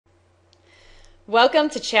Welcome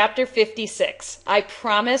to chapter 56. I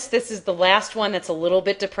promise this is the last one that's a little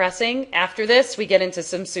bit depressing. After this, we get into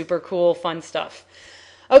some super cool, fun stuff.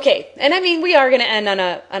 Okay, and I mean, we are going to end on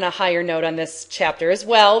a higher note on this chapter as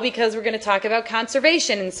well, because we're going to talk about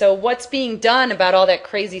conservation, and so what's being done about all that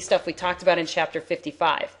crazy stuff we talked about in chapter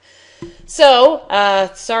 55. So,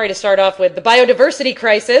 sorry to start off with the biodiversity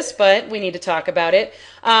crisis, but we need to talk about it.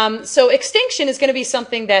 So extinction is going to be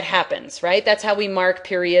something that happens, right? That's how we mark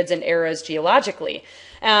periods and eras geologically.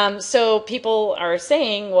 So people are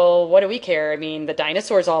saying, well, what do we care? I mean, the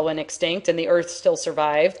dinosaurs all went extinct and the Earth still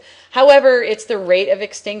survived. However, it's the rate of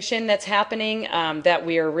extinction that's happening that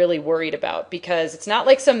we are really worried about, because it's not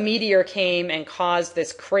like some meteor came and caused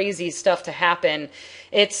this crazy stuff to happen.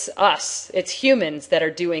 It's us, it's humans that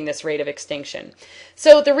are doing this rate of extinction.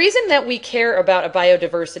 So the reason that we care about a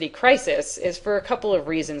biodiversity crisis is for a couple of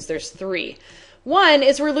reasons. There's three. One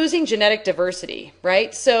is we're losing genetic diversity,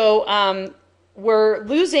 right? So we're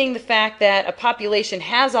losing the fact that a population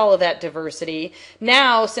has all of that diversity.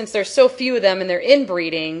 Now, since there's so few of them and they're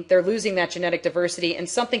inbreeding, they're losing that genetic diversity, and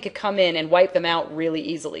something could come in and wipe them out really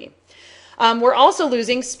easily. We're also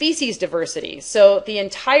losing species diversity. So the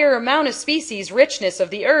entire amount of species richness of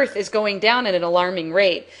the Earth is going down at an alarming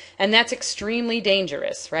rate. And that's extremely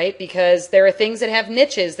dangerous, right? Because there are things that have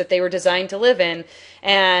niches that they were designed to live in.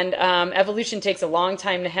 And evolution takes a long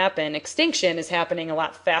time to happen. Extinction is happening a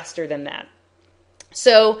lot faster than that.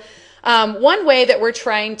 So one way that we're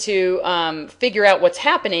trying to figure out what's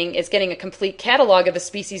happening is getting a complete catalog of the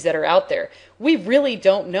species that are out there. We really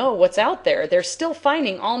don't know what's out there. They're still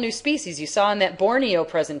finding all new species. You saw in that Borneo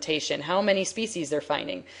presentation how many species they're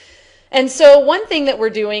finding. And so one thing that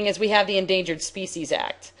we're doing is we have the Endangered Species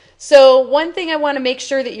Act. So one thing I want to make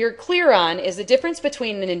sure that you're clear on is the difference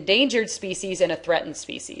between an endangered species and a threatened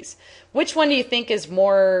species. Which one do you think is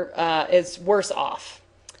worse off?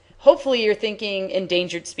 Hopefully you're thinking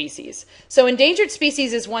endangered species. So endangered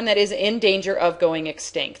species is one that is in danger of going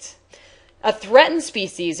extinct. A threatened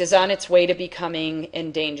species is on its way to becoming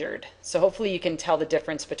endangered. So hopefully you can tell the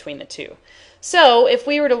difference between the two. So if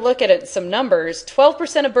we were to look at some numbers,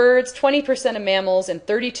 12% of birds, 20% of mammals, and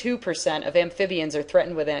 32% of amphibians are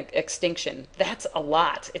threatened with extinction. That's a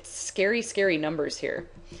lot. It's scary, scary numbers here.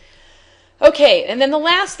 Okay, and then the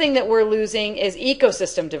last thing that we're losing is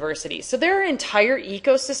ecosystem diversity. So there are entire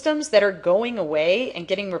ecosystems that are going away and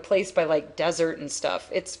getting replaced by like desert and stuff.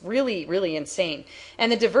 It's really, really insane.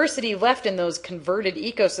 And the diversity left in those converted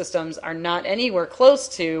ecosystems are not anywhere close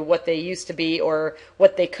to what they used to be or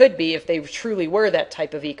what they could be if they truly were that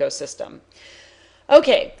type of ecosystem.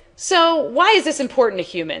 Okay. So why is this important to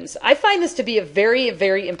humans? I find this to be a very,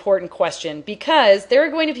 very important question, because there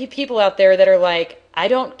are going to be people out there that are like, I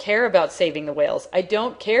don't care about saving the whales. I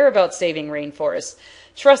don't care about saving rainforests.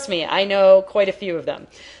 Trust me, I know quite a few of them.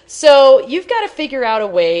 So you've got to figure out a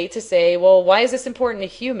way to say, well, why is this important to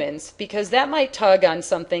humans? Because that might tug on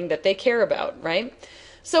something that they care about, right?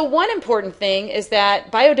 So one important thing is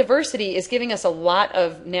that biodiversity is giving us a lot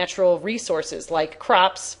of natural resources like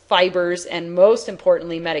crops, fibers, and most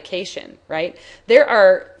importantly, medication, right? There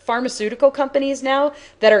are pharmaceutical companies now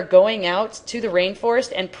that are going out to the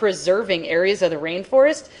rainforest and preserving areas of the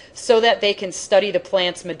rainforest so that they can study the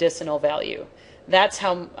plant's medicinal value. That's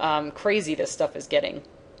how crazy this stuff is getting.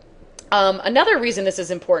 Another reason this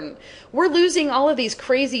is important, we're losing all of these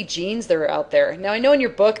crazy genes that are out there. Now, I know in your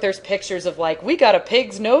book there's pictures of like, we got a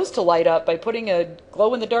pig's nose to light up by putting a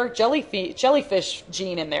glow-in-the-dark jellyfish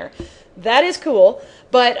gene in there. That is cool,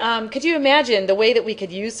 but could you imagine the way that we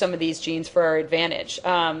could use some of these genes for our advantage?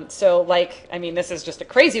 So like, I mean, this is just a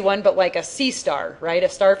crazy one, but like a sea star, right, a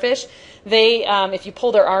starfish, they, if you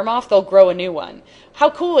pull their arm off, they'll grow a new one. How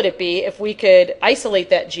cool would it be if we could isolate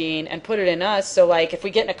that gene and put it in us, so like if we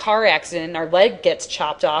get in a car accident and our leg gets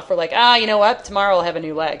chopped off, we're like, you know what, tomorrow I'll have a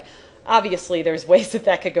new leg. Obviously, there's ways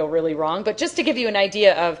that could go really wrong, but just to give you an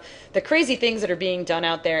idea of the crazy things that are being done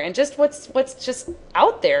out there and just what's just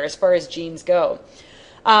out there as far as genes go.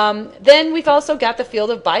 Then we've also got the field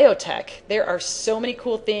of biotech. There are so many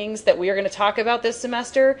cool things that we are going to talk about this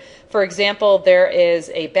semester. For example, there is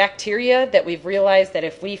a bacteria that we've realized that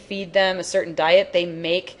if we feed them a certain diet, they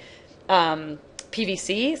make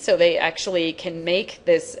PVC, so they actually can make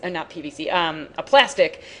this, not PVC, a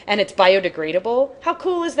plastic, and it's biodegradable. How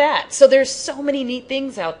cool is that? So there's so many neat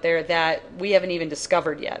things out there that we haven't even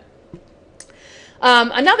discovered yet.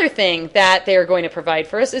 Another thing that they're going to provide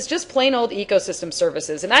for us is just plain old ecosystem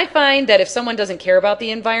services. And I find that if someone doesn't care about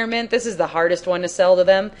the environment, this is the hardest one to sell to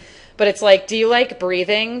them. But it's like, do you like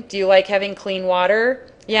breathing? Do you like having clean water?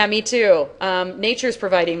 Yeah, me too. Nature's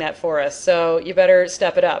providing that for us, so you better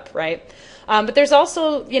step it up, right? But there's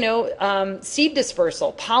also, seed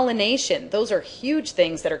dispersal, pollination. Those are huge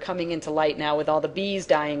things that are coming into light now with all the bees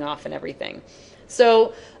dying off and everything.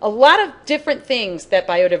 So a lot of different things that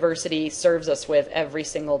biodiversity serves us with every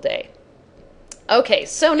single day. Okay,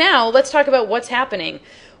 so now let's talk about what's happening.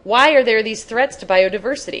 Why are there these threats to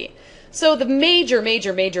biodiversity? So the major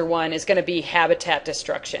one is going to be habitat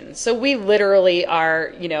destruction. So we literally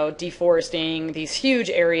are, deforesting these huge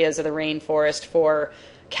areas of the rainforest for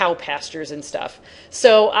cow pastures and stuff.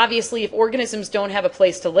 So obviously if organisms don't have a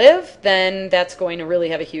place to live, then that's going to really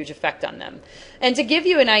have a huge effect on them. And to give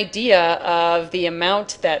you an idea of the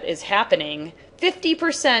amount that is happening,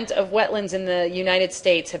 50% of wetlands in the United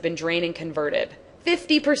States have been drained and converted.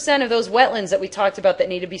 50% of those wetlands that we talked about that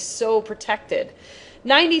need to be so protected.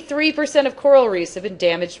 93% of coral reefs have been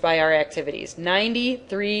damaged by our activities.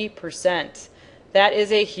 93%. That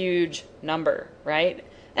is a huge number, right?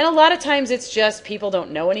 And a lot of times it's just people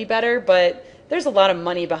don't know any better, but there's a lot of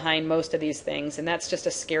money behind most of these things, and that's just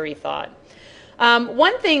a scary thought.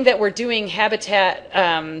 One thing that we're doing habitat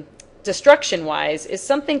destruction-wise is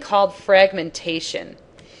something called fragmentation.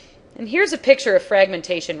 And here's a picture of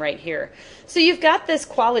fragmentation right here. So you've got this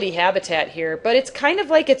quality habitat here, but it's kind of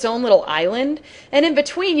like its own little island. And in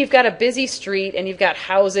between, you've got a busy street and you've got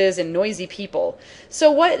houses and noisy people. So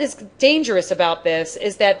what is dangerous about this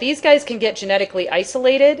is that these guys can get genetically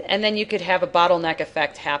isolated, and then you could have a bottleneck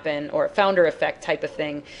effect happen, or a founder effect type of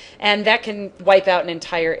thing. And that can wipe out an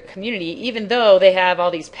entire community, even though they have all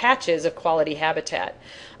these patches of quality habitat.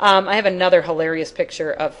 I have another hilarious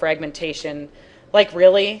picture of fragmentation. Like,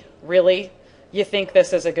 really? You think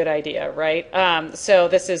this is a good idea, right? So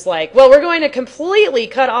this is like, well, we're going to completely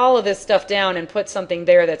cut all of this stuff down and put something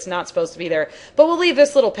there that's not supposed to be there. But we'll leave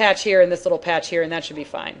this little patch here and this little patch here, and that should be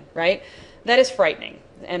fine, right? That is frightening.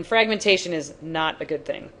 And fragmentation is not a good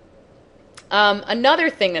thing. Another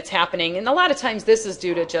thing that's happening, and a lot of times this is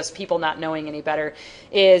due to just people not knowing any better,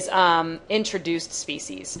 is introduced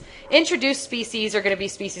species. Introduced species are going to be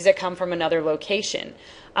species that come from another location.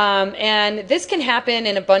 And this can happen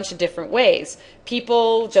in a bunch of different ways.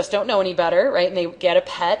 People just don't know any better, right? And they get a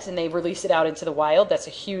pet and they release it out into the wild. That's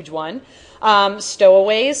a huge one.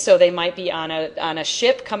 Stowaways, so they might be on a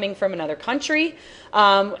ship coming from another country.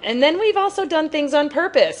 And then we've also done things on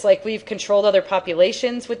purpose, like we've controlled other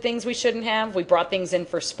populations with things we shouldn't have. We brought things in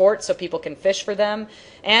for sport so people can fish for them,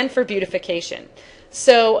 and for beautification.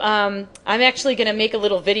 So I'm actually going to make a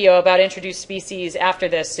little video about introduced species after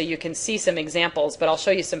this so you can see some examples, but I'll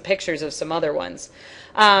show you some pictures of some other ones.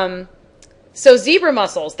 So zebra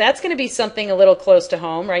mussels, that's going to be something a little close to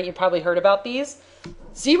home, right? You probably heard about these.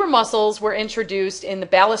 Zebra mussels were introduced in the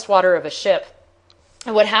ballast water of a ship.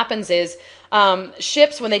 And what happens is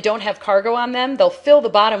ships, when they don't have cargo on them, they'll fill the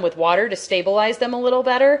bottom with water to stabilize them a little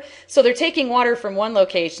better. So they're taking water from one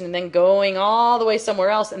location and then going all the way somewhere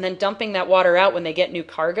else and then dumping that water out when they get new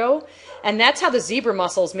cargo. And that's how the zebra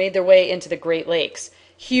mussels made their way into the Great Lakes.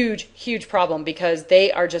 Huge, huge problem, because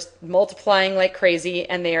they are just multiplying like crazy,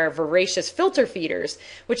 and they are voracious filter feeders,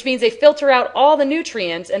 which means they filter out all the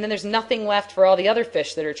nutrients, and then there's nothing left for all the other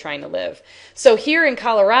fish that are trying to live. So here in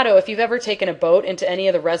Colorado, if you've ever taken a boat into any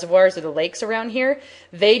of the reservoirs or the lakes around here,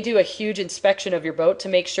 they do a huge inspection of your boat to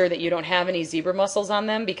make sure that you don't have any zebra mussels on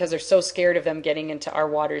them, because they're so scared of them getting into our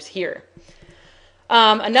waters here.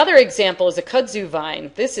 Another example is a kudzu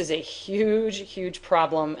vine. This is a huge, huge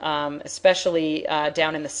problem, especially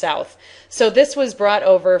down in the south. So this was brought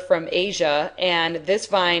over from Asia, and this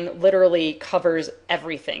vine literally covers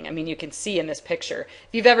everything. I mean, you can see in this picture. If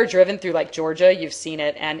you've ever driven through like Georgia, you've seen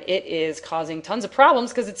it, and it is causing tons of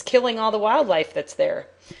problems because it's killing all the wildlife that's there.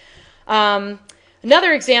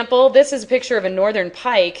 Another example, this is a picture of a northern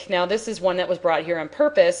pike. Now this is one that was brought here on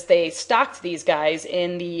purpose. They stocked these guys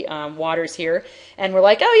in the waters here and were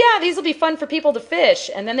like, oh yeah, these will be fun for people to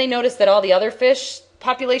fish. And then they noticed that all the other fish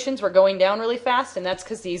populations were going down really fast, and that's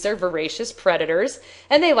because these are voracious predators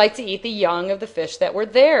and they like to eat the young of the fish that were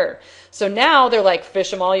there. So now they're like,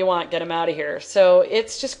 fish them all you want, get them out of here. So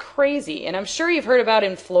it's just crazy. And I'm sure you've heard about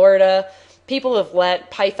in Florida, people have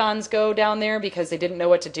let pythons go down there because they didn't know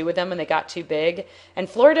what to do with them and they got too big. And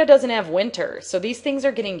Florida doesn't have winter, so these things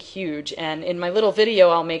are getting huge. And in my little video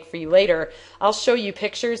I'll make for you later, I'll show you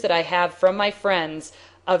pictures that I have from my friends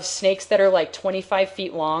of snakes that are like 25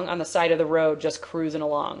 feet long on the side of the road just cruising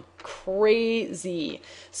along. Crazy.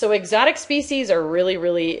 So exotic species are really,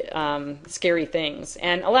 really scary things.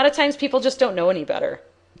 And a lot of times people just don't know any better.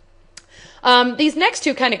 These next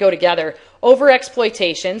two kind of go together.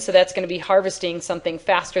 Overexploitation, so that's going to be harvesting something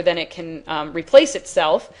faster than it can replace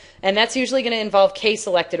itself, and that's usually going to involve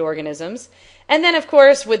K-selected organisms. And then, of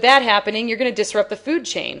course, with that happening, you're going to disrupt the food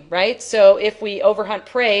chain, right? So if we overhunt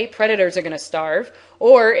prey, predators are going to starve.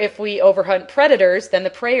 Or if we overhunt predators, then the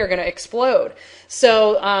prey are going to explode.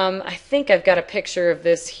 So I think I've got a picture of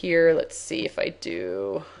this here. Let's see if I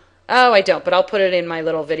do. Oh, I don't, but I'll put it in my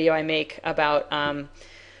little video I make about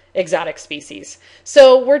exotic species.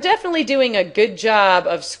 So we're definitely doing a good job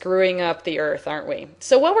of screwing up the earth, aren't we?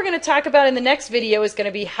 So what we're going to talk about in the next video is going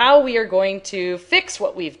to be how we are going to fix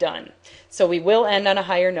what we've done. So we will end on a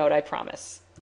higher note, I promise.